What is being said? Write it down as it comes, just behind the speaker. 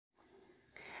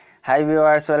Hi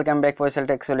viewers, welcome back Faisal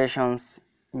take solutions.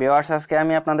 Viewers, আজকে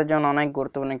আমি আপনাদের জন্য অনেক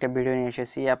গুরুত্বপূর্ণ একটা ভিডিও নিয়ে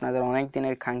এসেছি, আপনাদের অনেক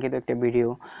দিনের কাঙ্ক্ষিত একটা ভিডিও।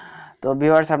 তো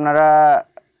ভিউয়ার্স, আপনারা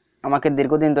আমাকে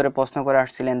দীর্ঘদিন ধরে প্রশ্ন করে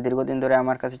আসছিলেন, দীর্ঘদিন ধরে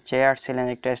আমার কাছে চেয়ে আসছিলেন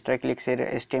একটা স্ট্রাইকলিক্সের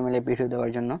HTML এ ভিডিও দেওয়ার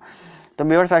জন্য। তো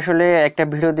ভিউয়ার্স, আসলে একটা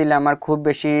ভিডিও দিলে আমার খুব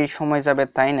বেশি সময় যাবে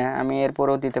তাই না, আমি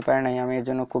এরপরেও দিতে পারি নাই। আমি এর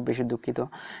জন্য খুব বেশি দুঃখিত।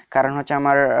 কারণ হচ্ছে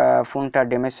আমার ফোনটা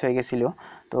ড্যামেজ হয়ে গেছিলো,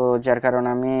 তো যার কারণে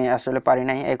আমি আসলে পারি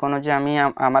নাই। এখনও যে আমি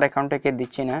আমার অ্যাকাউন্ট থেকে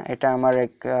দিচ্ছি না, এটা আমার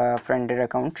এক ফ্রেন্ডের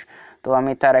অ্যাকাউন্ট। তো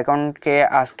আমি তার অ্যাকাউন্টকে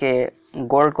আজকে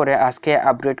গোল্ড করে, আজকে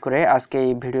আপগ্রেড করে আজকে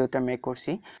এই ভিডিওটা মেক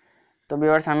করছি। তো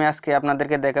ভিউয়ার্স, আমি আজকে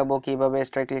আপনাদেরকে দেখাবো কিভাবে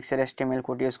স্ট্রাইকলিক্সের HTML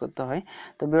কোড ইউজ করতে হয়।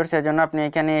 তো ভিউয়ার্স, এর জন্য আপনি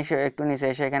এখানে এসে একটু নিচে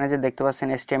এসে এখানে যে দেখতে পাচ্ছেন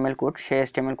HTML কোড, সেই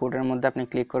HTML কোডের মধ্যে আপনি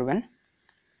ক্লিক করবেন।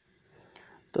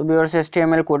 তো ভিউয়ার্স,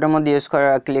 HTML কোডের মধ্যে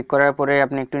ক্লিক করার পরে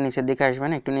আপনি একটু নিচের দিকে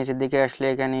আসবেন। একটু নিচের দিকে আসলে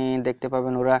এখানে দেখতে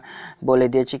পাবেন ওরা বলে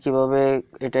দিয়েছে কিভাবে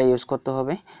এটা ইউজ করতে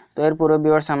হবে। তো এরপরে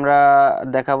ভিউয়ার্স, আমরা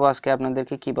দেখাবো আজকে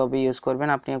আপনাদেরকে কিভাবে ইউজ করবেন।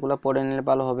 আপনি এগুলো পড়ে নিলে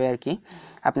ভালো হবে আর কি।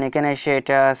 আপনি এখানে এসে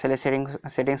এটা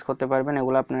সেটিংস করতে পারবেন।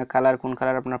 এগুলো আপনার কালার, কোন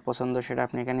কালার আপনার পছন্দ সেটা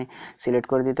আপনি এখানে সিলেক্ট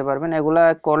করে দিতে পারবেন। এগুলা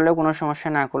করলেও কোনো সমস্যা,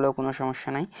 না করলেও কোনো সমস্যা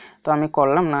নাই। তো আমি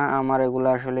করলাম না, আমার এগুলো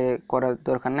আসলে করার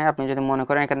দরকার নাই। আপনি যদি মনে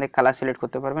করেন এখান থেকে কালার সিলেক্ট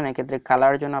করতে পারবেন, এক্ষেত্রে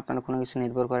কালার জন্য আপনার কোনো কিছু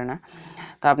নির্ভর করে না।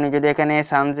 তো আপনি যদি এখানে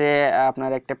চান যে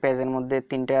আপনার একটা পেজের মধ্যে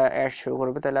 3টা অ্যাড শো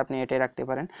করবে, তাহলে আপনি এটাই রাখতে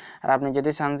পারেন। আর আপনি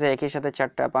যদি চান যে একই সাথে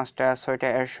 4টা 5টা 6টা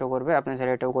অ্যাড শো করবে, আপনি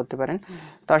চাইলে এটাও করতে পারেন।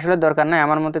 তো আসলে দরকার নাই,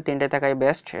 আমার মতে 3টে থাকাই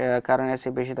বেস্ট, কারণ এসে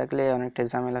বেশি থাকলে অনেকটা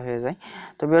ঝামেলা হয়ে যায়।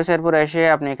 তো ভিউয়ার্স, এরপর এসে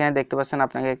আপনি এখানে দেখতে পাচ্ছেন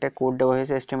আপনাকে একটা কোড দেওয়া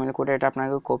হয়েছে HTML কোড, এটা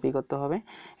আপনাকে কপি করতে হবে।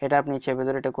 এটা আপনি চেপে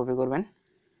ধরে এটা কপি করবেন।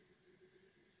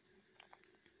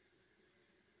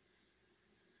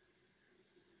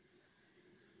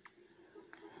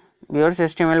 ভিউয়ার্স,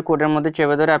 HTML কোডের মধ্যে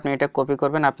চেপে ধরে আপনি এটা কপি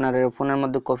করবেন। আপনার ফোনের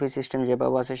মধ্যে কপি সিস্টেম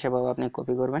যেভাবে আছে সেভাবে আপনি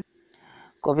কপি করবেন।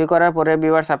 কপি করার পরে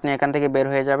ভিউয়ার্স, আপনি এখান থেকে বের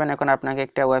হয়ে যাবেন। এখন আপনাকে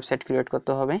একটা ওয়েবসাইট ক্রিয়েট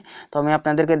করতে হবে। তো আমি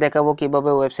আপনাদেরকে দেখাবো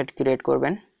কিভাবে ওয়েবসাইট ক্রিয়েট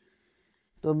করবেন।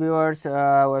 তো ভিউয়ার্স,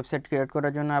 ওয়েবসাইট ক্রিয়েট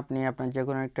করার জন্য আপনি আপনার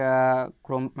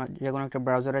যে কোনো একটা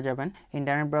ব্রাউজারে যাবেন।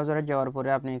 ইন্টারনেট ব্রাউজারে যাওয়ার পরে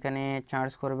আপনি এখানে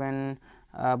সার্চ করবেন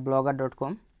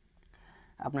blogger.com।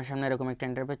 আপনার সামনে এরকম একটা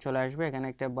ইন্টারফেস চলে আসবে। এখানে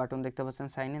একটা বাটন দেখতে পাচ্ছেন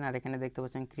সাইন ইন, আর এখানে দেখতে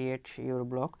পাচ্ছেন ক্রিয়েট ইউর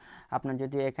ব্লগ। আপনার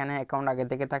যদি এখানে অ্যাকাউন্ট আগে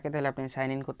থেকে থাকে তাহলে আপনি সাইন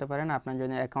ইন করতে পারেন। আপনার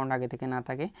যদি অ্যাকাউন্ট আগে থেকে না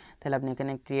থাকে তাহলে আপনি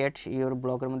এখানে ক্রিয়েট ইউর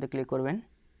ব্লগের মধ্যে ক্লিক করবেন।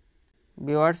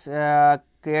 ভিউয়ার্স,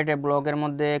 ক্রিয়েট এ ব্লগের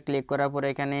মধ্যে ক্লিক করার পরে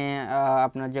এখানে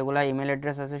আপনার যেগুলো ইমেল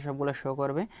অ্যাড্রেস আছে সবগুলো শো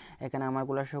করবে। এখানে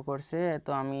আমারগুলো শো করছে,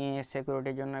 তো আমি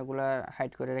সিকিউরিটির জন্য এগুলো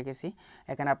হাইড করে রেখেছি।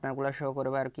 এখানে আপনারগুলো শো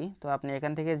করবে আর কি। তো আপনি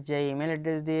এখান থেকে যে ইমেল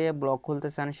অ্যাড্রেস দিয়ে ব্লগ খুলতে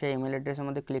চান সেই ইমেল অ্যাড্রেসের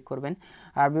মধ্যে ক্লিক করবেন।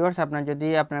 আর ভিউয়ার্স, আপনার যদি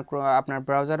আপনার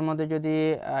ব্রাউজারের মধ্যে যদি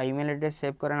ইমেল অ্যাড্রেস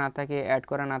সেভ করা না থাকে, অ্যাড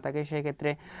করা না থাকে, সেই ক্ষেত্রে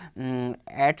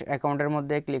অ্যাড অ্যাকাউন্টের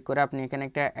মধ্যে ক্লিক করে আপনি এখানে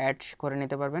একটা অ্যাড করে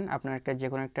নিতে পারবেন। আপনার যে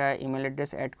কোনো একটা ইমেল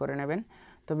অ্যাড্রেস অ্যাড করে নেবেন।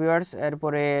 তো ভিউয়ার্স,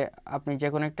 এরপরে আপনি যে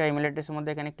কোনো একটা ইমেল অ্যাড্রেসের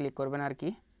মধ্যে এখানে ক্লিক করবেন আর কি।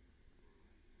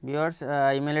 ভিউয়ার্স,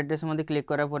 ইমেল অ্যাড্রেসের মধ্যে ক্লিক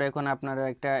করার পরে এখন আপনার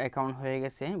একটা অ্যাকাউন্ট হয়ে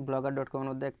গেছে, blogger.com এর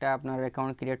মধ্যে একটা আপনার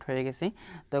অ্যাকাউন্ট ক্রিয়েট হয়ে গেছে।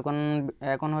 তো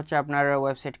এখন হচ্ছে আপনার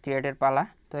ওয়েবসাইট ক্রিয়েটের পালা।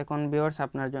 তো এখন ভিউয়ার্স,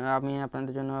 আমি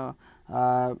আপনাদের জন্য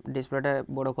ডিসপ্লেটা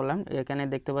বড় করলাম। এখানে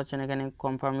দেখতে পাচ্ছেন এখানে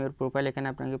কনফার্ম ইউর প্রোফাইল, এখানে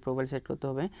আপনাকে প্রোফাইল সেট করতে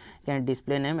হবে। এখানে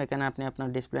ডিসপ্লে নেম, এখানে আপনি আপনার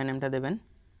ডিসপ্লে নেমটা দেবেন।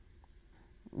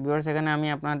 ভিউয়ার্স, এখানে আমি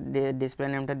আপনার ডিসপ্লে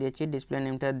নেমটা দিয়েছি। ডিসপ্লে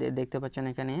নেমটা দেখতে পাচ্ছেন,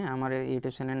 এখানে আমার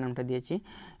ইউটিউব চ্যানেল নামটা দিয়েছি।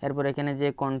 এরপর এখানে যে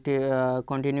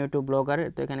কন্টিনিউ টু ব্লগার,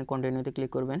 তো এখানে কন্টিনিউতে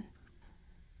ক্লিক করবেন।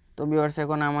 তো ভিউয়ার্স,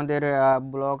 এখন আমাদের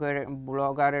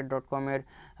blogger.com এর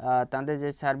তাদের যে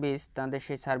সার্ভিস,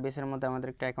 সেই সার্ভিসের মধ্যে আমাদের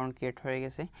একটা অ্যাকাউন্ট ক্রিয়েট হয়ে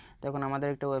গেছে। তো এখন আমাদের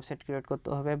একটা ওয়েবসাইট ক্রিয়েট করতে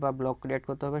হবে বা ব্লগ ক্রিয়েট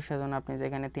করতে হবে। সেজন্য আপনি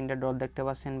যেখানে 3টা ডট দেখতে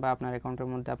পাচ্ছেন বা আপনার অ্যাকাউন্টের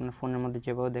মধ্যে আপনার ফোনের মধ্যে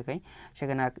যেভাবে দেখাই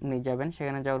সেখানে আপনি যাবেন।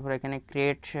 সেখানে যাওয়ার পর এখানে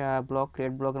ক্রিয়েট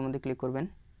ব্লগের মধ্যে ক্লিক করবেন।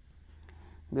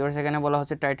 ভিউয়ার্স, এখানে বলা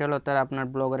হচ্ছে টাইটেল, অর্থাৎ আপনার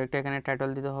ব্লগের একটা এখানে টাইটেল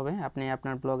দিতে হবে। আপনি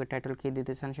আপনার ব্লগের টাইটেল কী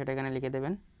দিতে চান সেটা এখানে লিখে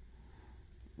দেবেন।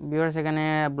 ভিউয়ার্স, এখানে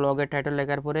ব্লগের টাইটেল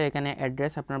লেখার পরে এখানে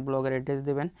অ্যাড্রেস, আপনার ব্লগের অ্যাড্রেস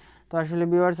দেবেন। তো আসলে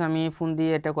ভিউয়ার্স, আমি ফোন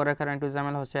দিয়ে এটা করার কারণে একটু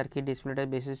ঝামেলা হচ্ছে আর কি, ডিসপ্লেটা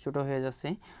বেশি ছোটো হয়ে যাচ্ছে।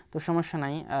 তো সমস্যা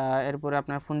নাই, এরপরে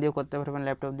আপনার ফোন দিয়ে করতে পারবেন,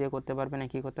 ল্যাপটপ দিয়ে করতে পারবেন,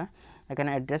 একই কথা। এখানে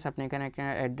অ্যাড্রেস, আপনি এখানে একটা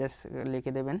অ্যাড্রেস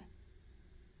লিখে দেবেন।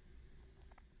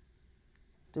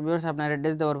 তো ভিউয়ার্স, আপনার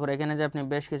অ্যাড্রেস দেওয়ার পর এখানে যে আপনি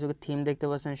বেশ কিছু থিম দেখতে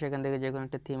পাচ্ছেন, সেখান থেকে যে কোনো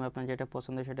একটা থিম আপনার যেটা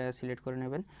পছন্দ সেটা সিলেক্ট করে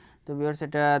নেবেন। তো ভিউয়ার্স,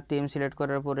 এটা থিম সিলেক্ট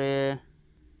করার পরে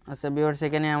আচ্ছা ভিউয়ার্স,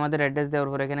 এখানে আমাদের অ্যাড্রেস দেওয়ার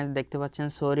পর এখানে দেখতে পাচ্ছেন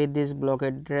sorry this blog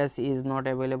address is not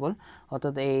available,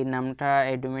 অর্থাৎ এই নামটা,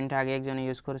 এই ডোমেইনটা আগে একজন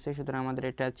ইউজ করেছে, সুতরাং আমাদের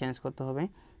এটা চেঞ্জ করতে হবে।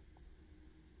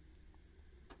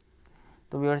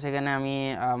 তো ভিউয়ার্স, এখানে আমি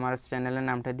আমার চ্যানেলের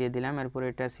নামটা দিয়ে দিলাম, এরপর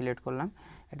এটা সিলেক্ট করলাম।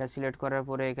 এটা সিলেক্ট করার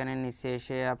পরে এখানে নিচে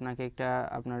এসে আপনাকে একটা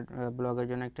আপনার ব্লগের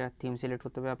জন্য একটা থিম সিলেক্ট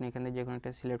করতে হবে। আপনি এখানে যে কোনো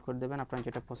একটা সিলেক্ট করে দেবেন আপনার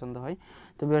যেটা পছন্দ হয়।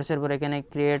 তো ভিউয়ার্স এরপর এখানে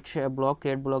ক্রিয়েট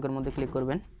ব্লগের মধ্যে ক্লিক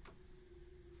করবেন।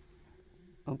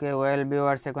 ওকে ওয়েল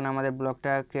ভিউয়ার্স, এখন আমাদের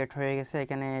ব্লগটা ক্রিয়েট হয়ে গেছে।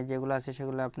 এখানে যেগুলো আছে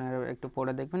সেগুলো আপনার একটু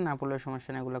পড়ে দেখবেন, না পড়লে সমস্যা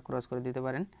নেই, এগুলো ক্রস করে দিতে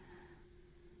পারেন।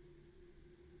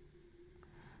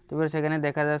 তো ভিউয়ার্স এখানে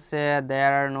দেখা যাচ্ছে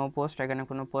দেয়ার আর নো পোস্ট, এখানে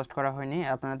কোনো পোস্ট করা হয়নি।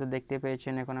 আপনারা তো দেখতে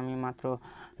পেয়েছেন, এখন আমি মাত্র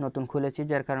নতুন খুলেছি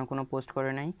যার কারণে কোনো পোস্ট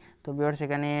করে নাই। তো ভিউয়ার্স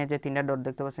এখানে যে 3টা ডট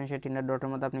দেখতে পাচ্ছেন সেই 3টা ডটের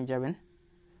মধ্যে আপনি যাবেন।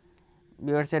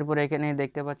 ভিউয়ার্স এরপরে এখানে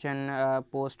দেখতে পাচ্ছেন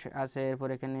পোস্ট আছে, এরপর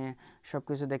এখানে সব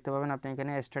কিছু দেখতে পাবেন। আপনি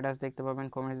এখানে স্ট্যাটাস দেখতে পাবেন,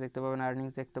 কমেন্টস দেখতে পাবেন,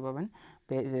 আর্নিংস দেখতে পাবেন,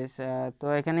 পেজেস। তো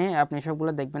এখানে আপনি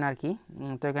সবগুলো দেখবেন আর কি।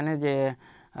 তো এখানে যে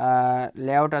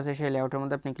লেআউট আছে সেই লেআউটের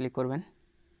মধ্যে আপনি ক্লিক করবেন।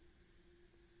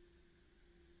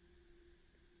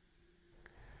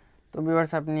 তো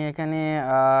ভিউয়ার্স আপনি এখানে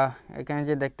এখানে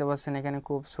যে দেখতে পাচ্ছেন এখানে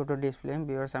খুব ছোট ডিসপ্লে।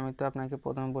 ভিউয়ার্স আমি তো আপনাকে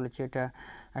প্রথমে বলেছি এটা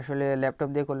আসলে ল্যাপটপ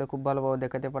দিয়ে করলে খুব ভালোভাবে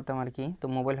দেখাতে পারতাম আর কি। তো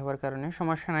মোবাইল হওয়ার কারণে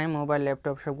সমস্যা নাই, মোবাইল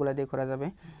ল্যাপটপ সবগুলো দিয়ে করা যাবে।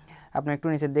 আপনি একটু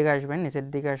নিচের দিকে আসবেন, নিচের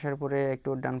দিকে আসার পরে একটু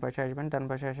ডান পাশে আসবেন। ডান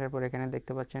পাশে আসার পরে এখানে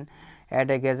দেখতে পাচ্ছেন অ্যাড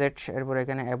এ গ্যাজেট, এরপর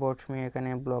এখানে অ্যাবাউট মি, এখানে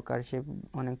ব্লগ আর্চিভ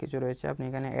অনেক কিছু রয়েছে। আপনি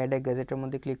এখানে অ্যাড এ গ্যাজেটের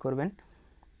মধ্যে ক্লিক করবেন।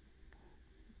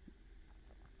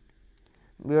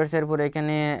 ভিউয়ার্স এরপর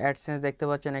এখানে অ্যাডসেন্স দেখতে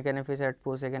পাচ্ছেন, এখানে ফিচার্ড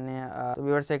পোস্ট, এখানে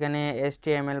ভিউয়ার্স এখানে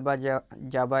HTML বা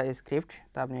জাভা স্ক্রিপ্ট,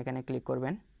 তো আপনি এখানে ক্লিক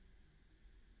করবেন।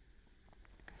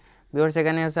 ভিউয়ার্স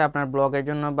এখানে হচ্ছে আপনার ব্লগের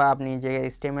জন্য বা আপনি যে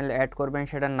HTML অ্যাড করবেন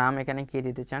সেটার নাম এখানে কি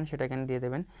দিতে চান সেটা এখানে দিয়ে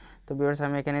দেবেন। তো ভিউয়ার্স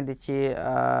আমি এখানে দিচ্ছি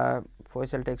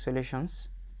ফয়সাল টেক সলিউশনস।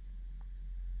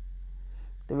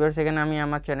 তো ভিউয়ার্স এখানে আমি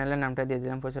আমার চ্যানেলের নামটা দিয়ে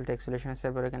দিলাম ফয়সাল টেক সলিউশনস।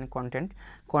 এরপর এখানে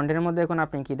কন্টেন্টের মধ্যে এখন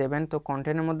আপনি কি দেবেন। তো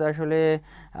কন্টেন্টের মধ্যে আসলে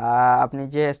আপনি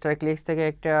যে স্টার ক্লিকস থেকে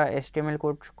একটা HTML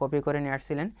কোড কপি করে নিয়ে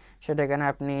আসছিলেন সেটা এখানে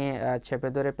আপনি চেপে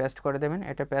ধরে পেস্ট করে দেবেন।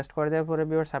 এটা পেস্ট করে দেওয়ার পরে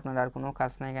ভিউয়ার্স আপনার আর কোনো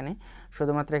কাজ নাই এখানে,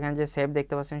 শুধুমাত্র এখানে যে সেভ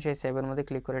দেখতে পাচ্ছেন সেই সেভের মধ্যে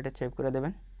ক্লিক করে এটা সেভ করে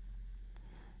দেবেন।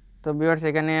 তো ভিউয়ার্স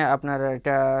এখানে আপনার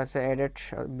এটা এডেড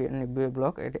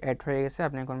ব্লগ অ্যাড হয়ে গেছে,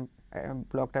 আপনি এখন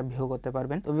ব্লগটা ভিউ করতে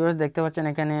পারবেন। তো ভিউয়ার্স দেখতে পাচ্ছেন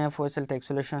এখানে ফয়সাল টেক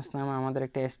সলিউশনস নামে আমাদের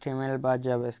একটা HTML বা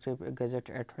জাভাস্ক্রিপ্ট গ্যাজেট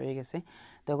অ্যাড হয়ে গেছে।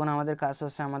 তো এখন আমাদের কাজ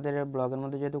হচ্ছে আমাদের ব্লগের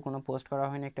মধ্যে যেহেতু কোনো পোস্ট করা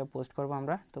হয়নি, একটা পোস্ট করবো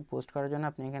আমরা। তো পোস্ট করার জন্য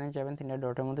আপনি এখানে যাবেন, 3টা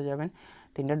ডটের মধ্যে যাবেন।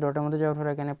 3টা ডটের মধ্যে যাওয়ার পর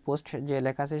এখানে পোস্ট যে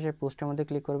লেখা আছে সেই পোস্টের মধ্যে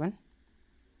ক্লিক করবেন।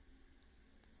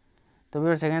 তো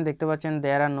ভিউয়ার্স এখানে দেখতে পাচ্ছেন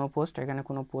দেয়ার আর নো পোস্ট, এখানে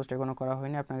কোনো পোস্ট এখনো করা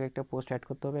হয়নি, আপনাকে একটা পোস্ট অ্যাড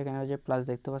করতে হবে। এখানে যে প্লাস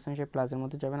দেখতে পাচ্ছেন সেই প্লাসের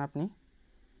মধ্যে যাবেন আপনি।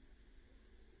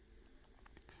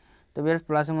 তো ভিউয়ার্স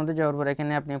প্লাসের মধ্যে যাওয়ার পর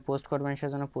এখানে আপনি পোস্ট করবেন,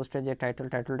 সেজন্য পোস্টের যে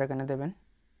টাইটেলটা এখানে দেবেন।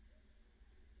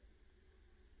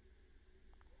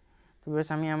 তো ভিউয়ার্স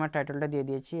আমি আমার টাইটেলটা দিয়ে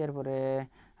দিয়েছি, এরপরে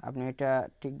আপনি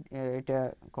এটা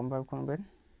কনফার্ম করবেন।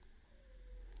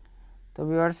 তো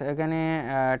ভিউয়ার্স এখানে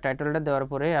টাইটেলটা দেওয়ার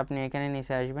পরে আপনি এখানে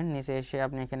নিচে আসবেন, নিচে এসে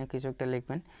আপনি এখানে কিছু একটা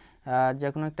লিখবেন, যে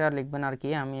কোনো একটা লিখবেন আর কি।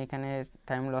 আমি এখানে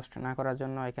টাইম লস্ট না করার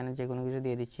জন্য এখানে যে কোনো কিছু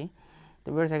দিয়ে দিচ্ছি। তো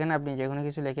ভিউয়ার্স এখানে আপনি যে কোনো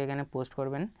কিছু লিখে এখানে পোস্ট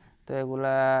করবেন। তো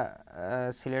এগুলা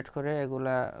সিলেক্ট করে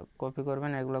এগুলা কপি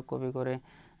করবেন, এগুলো কপি করে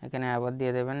এখানে আবার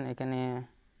দিয়ে দেবেন এখানে।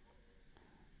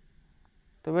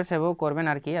 তো বেশ সেভাবেও করবেন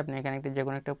আর কি। আপনি এখানে যে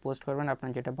কোনো একটা পোস্ট করবেন আপনার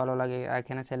যেটা ভালো লাগে।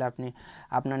 এখানে চাইলে আপনি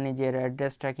আপনার নিজের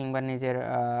অ্যাড্রেসটা কিংবা নিজের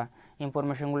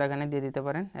ইনফরমেশনগুলো এখানে দিয়ে দিতে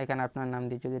পারেন, এখানে আপনার নাম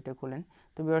দিয়ে যদি এটা খুলেন।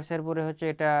 তো ভিউয়ার্সের পরে হচ্ছে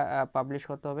এটা পাবলিশ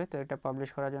করতে হবে। তো এটা পাবলিশ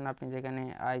করার জন্য আপনি যেখানে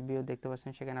আইবিও দেখতে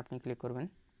পাচ্ছেন সেখানে আপনি ক্লিক করবেন।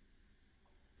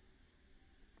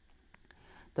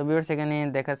 তো ভিউয়ার্স এখানে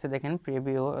দেখাচ্ছে দেখেন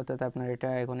প্রিভিউ, অর্থাৎ আপনার এটা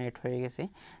এখন এড হয়ে গেছে।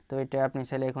 তো এটা আপনি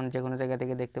চাইলে এখন যে কোনো জায়গা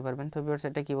থেকে দেখতে পারবেন। তো ভিউয়ার্স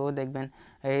এটা কীভাবে দেখবেন,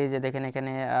 এই যে দেখেন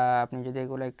এখানে আপনি যদি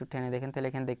এগুলো একটু টেনে দেখেন তাহলে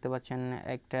এখানে দেখতে পাচ্ছেন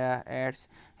একটা অ্যাডস,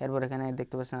 এরপর এখানে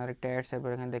দেখতে পাচ্ছেন আরেকটা অ্যাডস, এরপর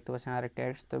এখানে দেখতে পাচ্ছেন আরেকটা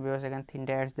অ্যাডস। তো ভিউয়ার্স এখানে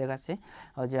 3টা অ্যাডস দেখাচ্ছে,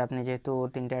 যে আপনি যেহেতু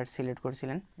 3টা অ্যাডস সিলেক্ট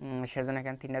করছিলেন সেজন্য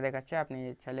এখানে 3টা দেখাচ্ছে। আপনি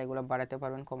চাইলে এগুলো বাড়াতে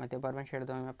পারবেন, কমাতে পারবেন, সেটা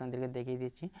তো আমি আপনাদেরকে দেখিয়ে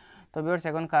দিচ্ছি। তো ভিউয়ার্স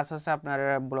এখন কাজ হচ্ছে আপনার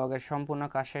ব্লগের সম্পূর্ণ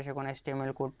কাজ শেষ, এখন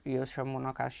HTML কোড ইউজ সম্পূর্ণ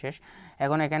কাজ শেষ।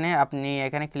 এখন এখানে আপনি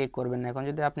এখানে ক্লিক করবেন না, এখন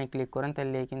যদি আপনি ক্লিক করেন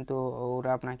তাহলে কিন্তু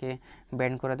ওরা আপনাকে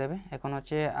ব্যান করে দেবে। এখন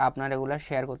হচ্ছে আপনার এগুলো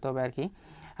শেয়ার করতে হবে আর কি,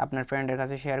 আপনার ফ্রেন্ডের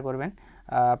কাছে শেয়ার করবেন,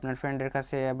 আপনার ফ্রেন্ডের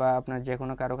কাছে বা আপনার যে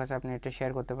কোনো কারো কাছে আপনি এটা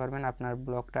শেয়ার করতে পারবেন আপনার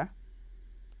ব্লগটা।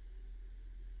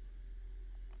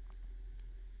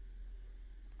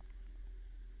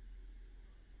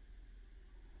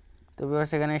 তো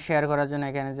ভিউয়ার্স এখানে শেয়ার করার জন্য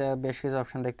এখানে যে বেশ কিছু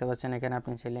অপশন দেখতে পাচ্ছেন, এখানে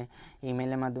আপনি চাইলে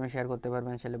ইমেলের মাধ্যমে শেয়ার করতে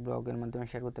পারবেন, চাইলে ব্লগের মাধ্যমে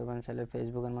শেয়ার করতে পারবেন, চাইলে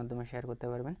ফেসবুকের মাধ্যমে শেয়ার করতে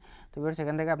পারবেন। তো ভিউয়ার্স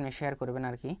এখান থেকে আপনি শেয়ার করবেন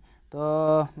আর কি। তো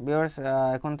ভিউয়ার্স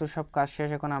এখন তো সব কাজ শেষ,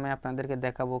 এখন আমি আপনাদেরকে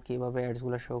দেখাবো কীভাবে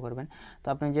অ্যাডসগুলো শো করবেন। তো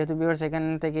আপনি যেহেতু ভিউয়ার্স এখান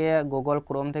থেকে গুগল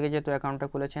ক্রোম থেকে যেহেতু অ্যাকাউন্টটা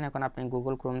খুলেছেন, এখন আপনি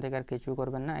গুগল ক্রোম থেকে আর কিছু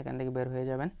করবেন না, এখান থেকে বের হয়ে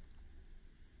যাবেন।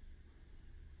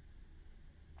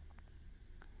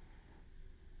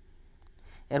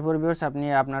 এরপর ভিউয়ার্স আপনি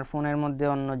আপনার ফোনের মধ্যে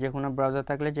অন্য যে কোনো ব্রাউজার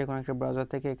থাকলে যে কোনো একটা ব্রাউজার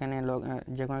থেকে এখানে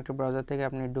যে কোনো একটা ব্রাউজার থেকে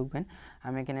আপনি ঢুকবেন।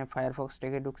 আমি এখানে ফায়ারফক্স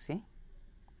থেকে ঢুকছি।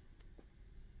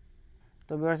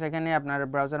 তো ভিউয়ার্স এখানে আপনার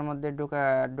ব্রাউজার মধ্যে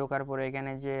ঢোকার পরে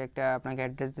এখানে যে একটা আপনাকে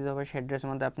অ্যাড্রেস দিতে হবে, সেই অ্যাড্রেসের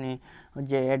মধ্যে আপনি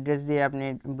যে অ্যাড্রেস দিয়ে আপনি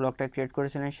ব্লগটা ক্রিয়েট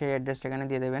করেছিলেন সেই অ্যাড্রেসটা এখানে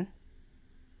দিয়ে দেবেন।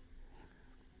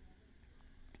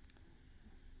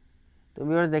 তো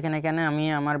ভিউয়ার্স দেখেন এখানে আমি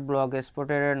আমার ব্লগ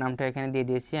স্পটের নামটা এখানে দিয়ে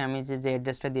দিয়েছি। আমি যে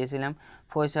অ্যাড্রেসটা দিয়েছিলাম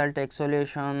ফয়সাল টেক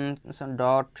সলিউশন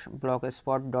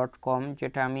 .blogspot.com,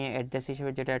 যেটা আমি অ্যাড্রেস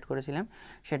হিসেবে যেটা অ্যাড করেছিলাম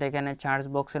সেটা এখানে চার্জ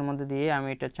বক্সের মধ্যে দিয়ে আমি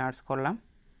এটা চার্জ করলাম।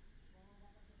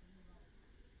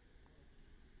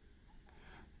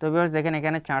 তো ভিউয়ার্স দেখেন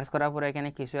এখানে চার্জ করার পরে এখানে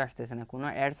কিছু আসতেছে না, কোনো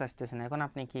অ্যাডস আসতেছে না। এখন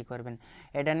আপনি কি করবেন?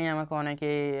 এটা নিয়ে আমাকে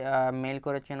অনেকেই মেল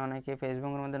করেছেন, অনেকে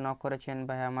ফেসবুকের মধ্যে নক করেছেন,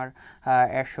 ভাই আমার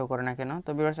অ্যাড শো করে না কেন? তো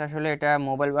ভিউয়ার্স আসলে এটা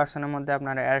মোবাইল ভার্সনের মধ্যে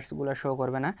আপনার অ্যাডসগুলো শো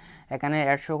করবে না। এখানে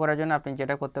অ্যাড শো করার জন্য আপনি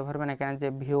যেটা করতে পারবেন, এখানে যে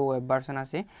ভিউ ওয়েব ভার্সন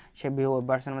আছে সেই ভিউ ওয়েব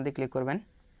ভার্সনের মধ্যে ক্লিক করবেন।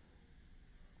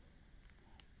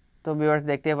 তো ভিউয়ার্স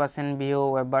দেখতে পাচ্ছেন ভিউ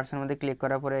ওয়েব ভার্সনের মধ্যে ক্লিক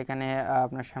করার পরে এখানে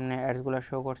আপনার সামনে অ্যাডসগুলো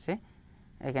শো করছে।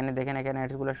 এখানে দেখেন এখানে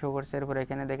অ্যাডসগুলো শো করছে, এরপরে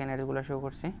এখানে দেখেন অ্যাডসগুলো শো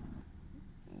করছে।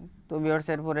 তো ভিউয়ার্স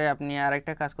এরপরে আপনি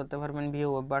আরেকটা কাজ করতে পারবেন, ভিউ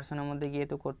ওয়েব ভার্সনের মধ্যে গিয়ে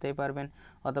তো করতেই পারবেন,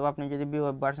 অথবা আপনি যদি ভিউ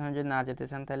ওয়েব ভার্সনে যদি না যেতে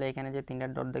চান তাহলে এখানে যে তিনটা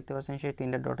ডট দেখতে পাচ্ছেন সেই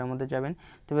তিনটা ডটের মধ্যে যাবেন।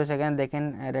 তো সেখানে দেখেন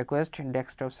রিকোয়েস্ট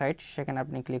ডেস্কটপ সাইট, সেখানে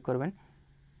আপনি ক্লিক করবেন।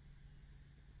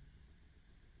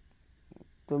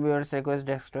 তো ভিউয়ার্স রিকোয়েস্ট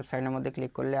ডেস্কটপ সাইটের মধ্যে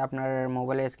ক্লিক করলে আপনার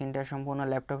মোবাইলের স্ক্রিনটা সম্পূর্ণ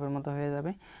ল্যাপটপের মতো হয়ে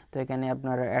যাবে। তো এখানে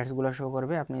আপনার অ্যাডসগুলো শো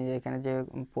করবে, আপনি এখানে যে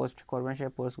পোস্ট করবেন সেই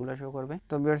পোস্টগুলো শো করবে।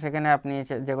 তো ভিউয়ার্স এখানে আপনি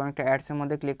যে কোনো একটা অ্যাডসের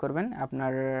মধ্যে ক্লিক করবেন,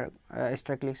 আপনার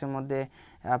স্টার ক্লিকসের মধ্যে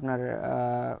আপনার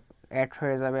অ্যাড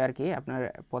হয়ে যাবে আর কি। আপনার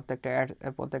প্রত্যেকটা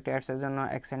অ্যাডসের জন্য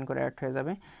এক্সটেন্ড করে অ্যাড হয়ে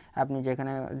যাবে। আপনি যে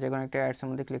কোনো একটা অ্যাডসের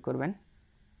মধ্যে ক্লিক করবেন।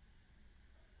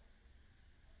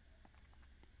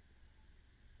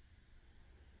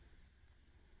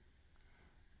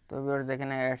 তো ভিউয়ার্স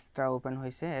এখানে অ্যাডসটা ওপেন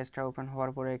হয়েছে। অ্যাডসটা ওপেন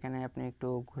হওয়ার পরে এখানে আপনি একটু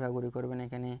ঘোরাঘুরি করবেন,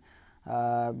 এখানে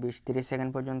 20-30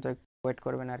 সেকেন্ড পর্যন্ত ওয়েট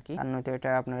করবেন আর কি, আর নয়তো এটা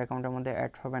আপনার অ্যাকাউন্টের মধ্যে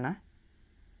অ্যাড হবে না।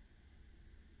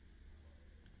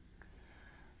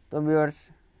 তো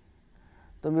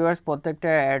ভিউয়ার্স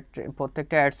প্রত্যেকটা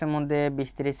অ্যাডসের মধ্যে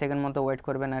 20-30 সেকেন্ড মতো ওয়েট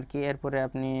করবেন আর কি। এরপরে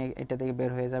আপনি এটা থেকে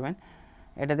বের হয়ে যাবেন।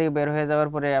 এটা থেকে বের হয়ে যাওয়ার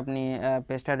পরে আপনি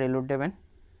পেজটা রিলোড দেবেন।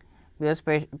 ভিউয়ার্স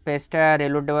পেজটা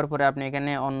রিলোড দেওয়ার পরে আপনি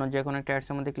এখানে অন্য যে কোনো একটা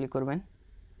অ্যাডসের মধ্যে ক্লিক করবেন।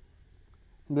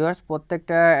 ভিউয়ার্স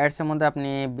প্রত্যেকটা অ্যাডসের মধ্যে আপনি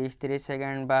 20-30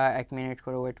 সেকেন্ড বা 1 মিনিট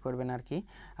করে ওয়েট করবেন আর কি,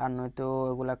 আর নয়তো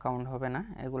এগুলা কাউন্ট হবে না।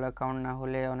 এগুলা কাউন্ট না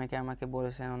হলে অনেকে আমাকে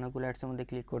বলেছেন অনেকগুলো অ্যাডসের মধ্যে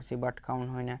ক্লিক করছি বাট কাউন্ট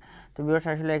হয় না। তো ভিউয়ার্স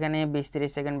আসলে এখানে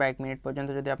 20-30 সেকেন্ড বা 1 মিনিট পর্যন্ত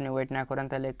যদি আপনি ওয়েট না করেন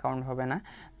তাহলে কাউন্ট হবে না।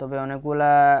 তবে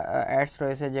অনেকগুলা অ্যাডস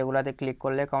রয়েছে যেগুলাতে ক্লিক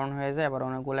করলে কাউন্ট হয়ে যায়, আবার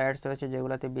অনেকগুলো অ্যাডস রয়েছে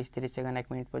যেগুলাতে 20-30 সেকেন্ড 1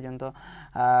 মিনিট পর্যন্ত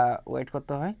ওয়েট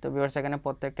করতে হয়। তো ভিউয়ার্স এখানে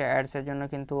প্রত্যেকটা অ্যাডসের জন্য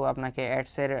কিন্তু আপনাকে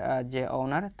অ্যাডসের যে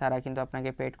ওনার তারা কিন্তু আপনাকে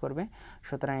পেড করবে।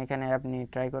 সুতরাং এখানে আপনি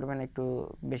ট্রাই করবেন একটু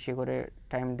বেশি করে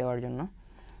টাইম দেওয়ার জন্য।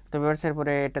 তো ভিউয়ার্স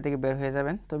এরপরে এটা থেকে বের হয়ে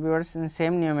যাবেন। তো ভিউয়ার্স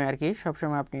সেম নিয়মে আর কি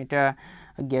সবসময় আপনি এটা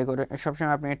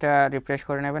সবসময় আপনি এটা রিফ্রেশ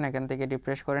করে নেবেন। এখান থেকে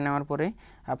রিফ্রেশ করে নেওয়ার পরে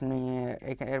আপনি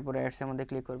এরপরে অ্যাডসের মধ্যে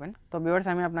ক্লিক করবেন। তো ভিউয়ার্স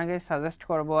আমি আপনাকে সাজেস্ট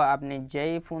করব আপনি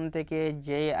যেই ফোন থেকে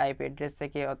যেই আইপি অ্যাড্রেস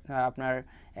থেকে আপনার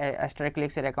স্টার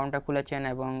ক্লিকসের অ্যাকাউন্টটা খুলেছেন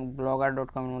এবং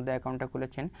blogger.com এর মধ্যে অ্যাকাউন্টটা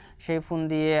খুলেছেন সেই ফোন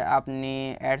দিয়ে আপনি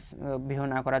অ্যাডস ভিউ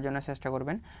না করার জন্য চেষ্টা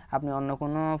করবেন। আপনি অন্য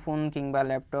কোনো ফোন কিংবা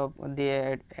ল্যাপটপ দিয়ে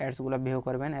অ্যাডসগুলো ভিউ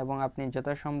করবেন এবং আপনি যত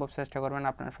সম্ভব চেষ্টা করবেন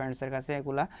আপনার ফ্রেন্ডসের কাছে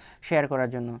এগুলা শেয়ার করার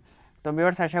জন্য। তো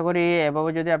ভিউয়ার্স আশা করি এভাবে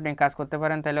যদি আপনি কাজ করতে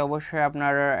পারেন তাহলে অবশ্যই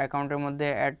আপনার অ্যাকাউন্টের মধ্যে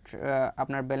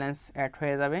আপনার ব্যালেন্স অ্যাড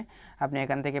হয়ে যাবে, আপনি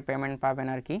এখান থেকে পেমেন্ট পাবেন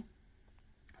আর কি।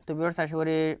 তো ভিউয়ার্স আশা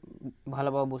করি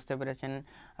ভালোভাবে বুঝতে পেরেছেন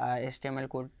HTML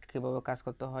কোড কীভাবে কাজ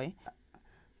করতে হয়।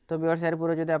 তো ভিউয়ার্স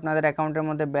এরপরে যদি আপনাদের অ্যাকাউন্টের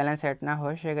মধ্যে ব্যালেন্স অ্যাড না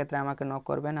হয় সেক্ষেত্রে আমাকে নক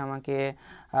করবেন, আমাকে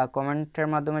কমেন্টের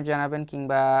মাধ্যমে জানাবেন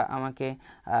কিংবা আমাকে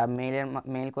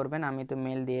মেইল করবেন। আমি তো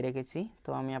মেইল দিয়ে রেখেছি, তো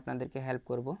আমি আপনাদেরকে হেল্প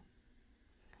করব।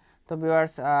 তো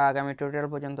ভিউয়ার্স আগামী টিউটোরিয়াল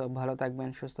পর্যন্ত ভালো থাকবেন,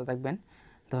 সুস্থ থাকবেন,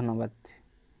 ধন্যবাদ।